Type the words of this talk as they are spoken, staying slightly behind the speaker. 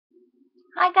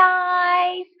Hi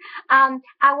guys.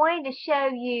 I wanted to show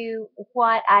you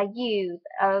what I use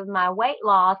of my weight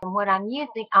loss and what I'm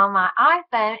using on my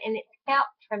iPhone, and it's helped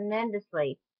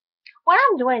tremendously. What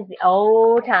I'm doing is the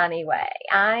old-timey way.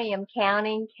 I am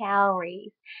counting calories.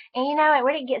 And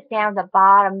when it gets down to the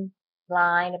bottom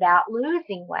line about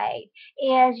losing weight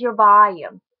is your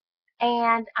volume.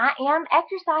 And I am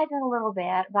exercising a little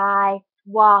bit by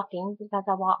walking because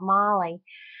I walk Molly.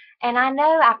 And I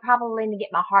know I probably need to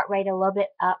get my heart rate a little bit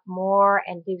up more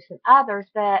and do some others,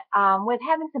 but with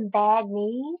having some bad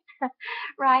knees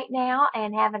right now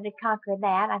and having to conquer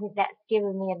that, I think that's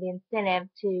given me the incentive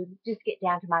to just get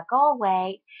down to my goal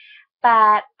weight.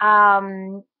 But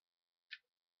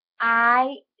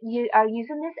you are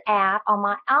using this app on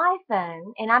my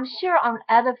iPhone, and I'm sure on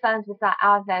other phones besides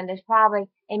iPhone, there's probably,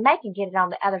 and they can get it on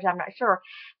the others, I'm not sure,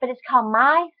 but it's called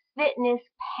My Fitness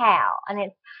Pal, and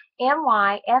it's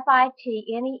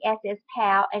MyFitness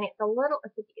Pal, and it's a little,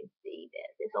 if you can see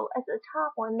this, it's a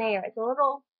top one there, it's a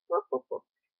little, whoop, whoop, whoop,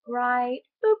 right,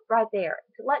 boop, right there.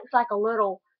 It looks like a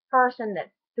little person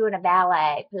that's doing a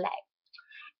ballet play.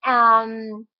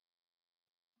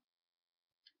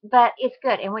 But it's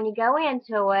good. And when you go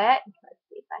into it, let's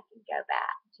see if I can go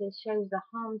back. It shows the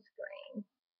home screen.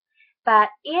 But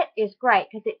it is great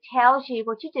because it tells you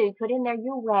what you do. You put in there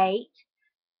your weight,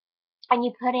 and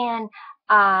you put in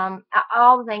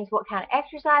all the things, what kind of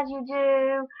exercise you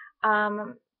do.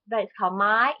 But it's called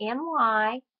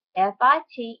MyFitnessPal.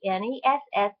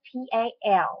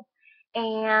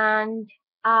 And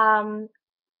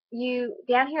you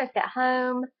down here it's got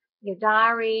home, your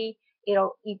diary.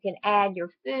 You can add your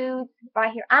foods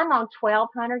right here. I'm on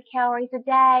 1,200 calories a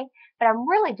day, but I'm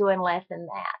really doing less than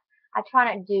that. I try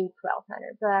not to do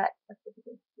 1,200, but let's see if you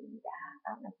can see that. I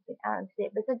don't know if you can see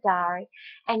it, but it's a diary.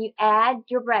 And you add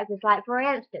your breakfast. Like for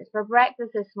instance, for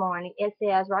breakfast this morning, it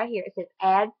says right here, it says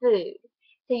add food.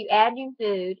 So you add your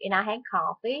food, and I had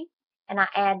coffee, and I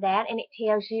add that, and it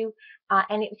tells you,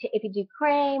 if you do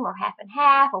cream or half and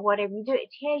half or whatever you do, it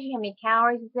tells you how many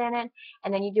calories is in it,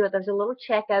 and then you do it. There's a little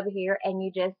check over here, and you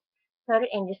just put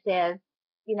it, and it says,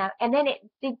 and then it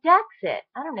deducts it.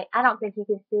 I don't think you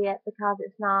can see it because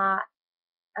it's not.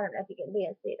 I don't know if you can see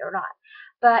it or not.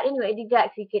 But anyway, it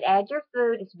deducts. You could add your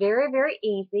food. It's very, very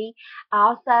easy.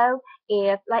 Also,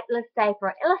 if like let's say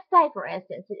for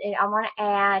instance, I want to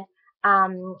add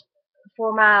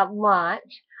for my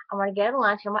lunch. I want to go to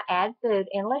lunch. I'm going to add food.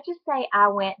 And let's just say I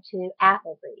went to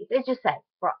Applebee's. Let's just say,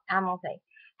 I'm going to say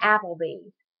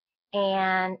Applebee's.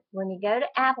 And when you go to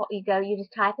you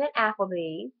just type in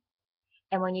Applebee's.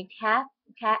 And when you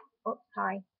oops,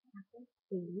 sorry,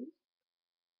 Applebee's.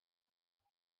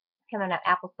 Coming up,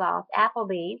 applesauce,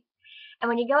 Applebee's. And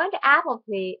when you go into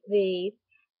Applebee's,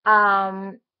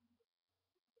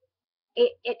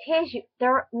 it tells you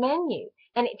their menu.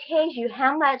 And it tells you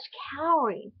how much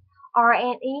calories are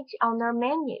in each on their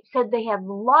menu. So they have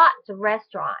lots of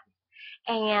restaurants,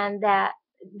 and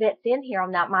that's in here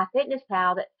on that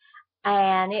MyFitnessPal.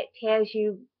 And it tells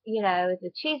you, it's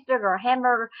a cheeseburger or a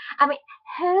hamburger. I mean,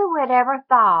 who would ever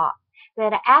thought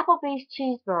that an Applebee's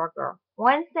cheeseburger,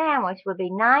 one sandwich, would be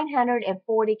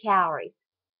 940 calories?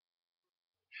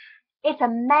 It's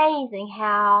amazing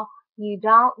how you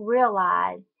don't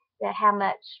realize that how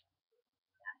much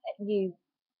you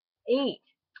eat.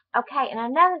 Okay, and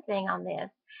another thing on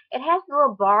this, it has a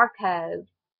little barcode.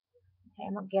 Okay,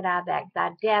 I'm going to get out of that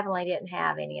because I definitely didn't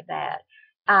have any of that.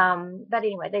 But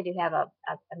anyway, they do have a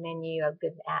menu, a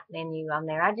good menu on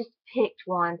there. I just picked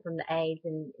one from the aids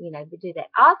and, to do that.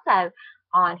 Also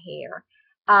on here,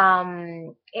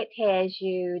 it tells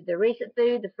you the recent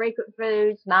food, the frequent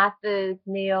foods, my foods,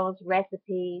 meals,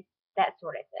 recipes, that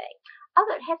sort of thing.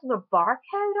 Although it has a little barcode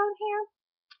on here.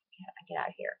 Get out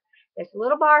of here. There's a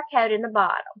little barcode in the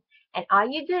bottom, and all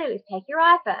you do is take your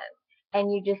iPhone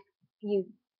and you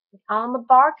on the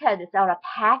barcode that's on a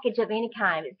package of any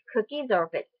kind. If it's cookies or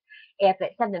if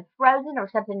it's something frozen or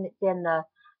something that's in the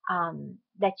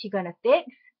that you're gonna fix,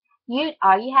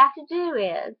 all you have to do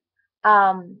is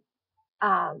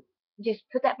just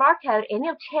put that barcode and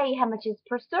it'll tell you how much is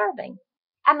per serving.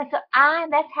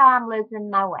 That's how I'm losing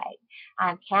my weight.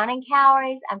 I'm counting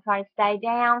calories. I'm trying to stay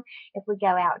down. If we go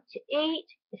out to eat,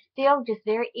 it's still just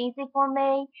very easy for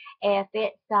me. If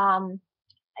it's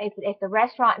if the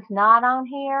restaurant's not on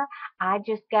here, I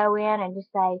just go in and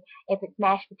just say, if it's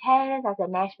mashed potatoes, I say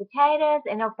mashed potatoes,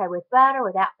 and it'll say with butter,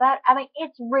 without butter. I mean,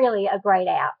 it's really a great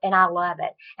app, and I love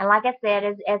it. And like I said,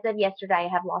 as of yesterday, I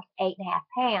have lost 8.5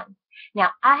 pounds.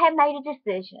 Now, I have made a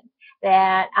decision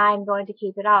that I'm going to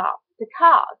keep it off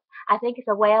because I think it's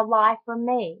a way of life for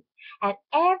me. And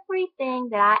everything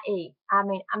that I eat, I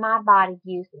mean, my body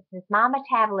uses. Since my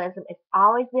metabolism has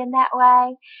always been that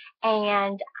way,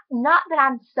 and not that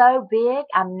I'm so big,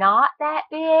 I'm not that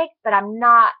big, but I'm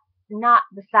not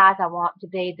the size I want to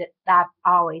be that I've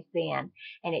always been.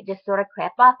 And it just sort of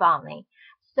crept up on me.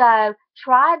 So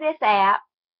try this app,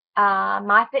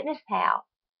 MyFitnessPal,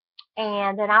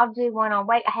 and then I'll do one on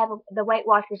weight. I have the Weight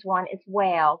Watchers one as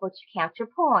well, which counts your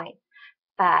points.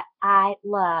 But I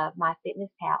love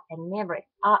MyFitnessPal, and remember,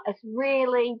 it's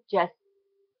really just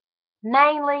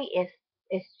mainly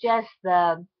it's just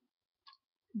the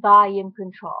volume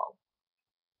control.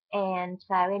 And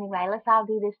so anyway, let's all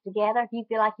do this together. If you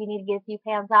feel like you need to get a few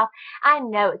pounds off, I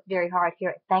know it's very hard here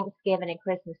at Thanksgiving and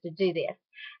Christmas to do this.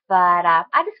 But I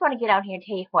just want to get on here and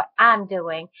tell you what I'm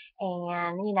doing.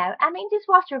 And, I mean, just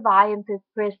watch your volume through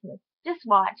Christmas. Just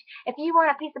watch. If you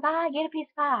want a piece of pie, get a piece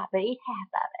of pie, but eat half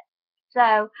of it.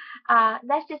 So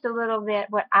that's just a little bit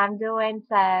what I'm doing.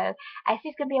 So it's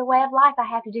just going to be a way of life I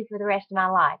have to do for the rest of my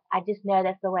life. I just know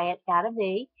that's the way it's got to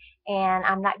be, and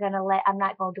I'm not going to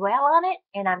dwell on it,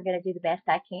 and I'm going to do the best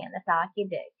I can. That's all I can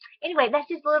do. Anyway, that's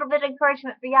just a little bit of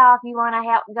encouragement for y'all if you want to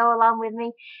help go along with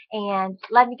me. And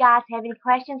love you guys. Have any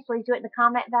questions, please do it in the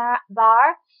comment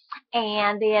bar.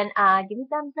 And then give me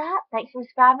a thumbs up. Thanks for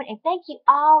subscribing. And thank you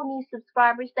all new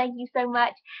subscribers. Thank you so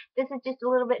much. This is just a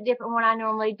little bit different than what I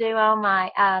normally do on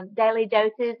my daily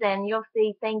doses. And you'll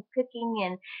see things cooking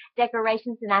and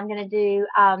decorations. And I'm going to do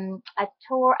a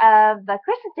tour of the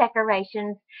Christmas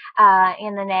decorations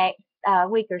in the next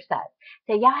week or so.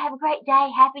 So y'all have a great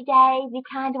day. Happy day. Be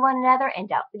kind to one another. And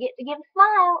don't forget to give a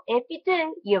smile. If you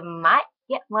do, you might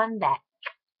get one back.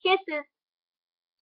 Kisses.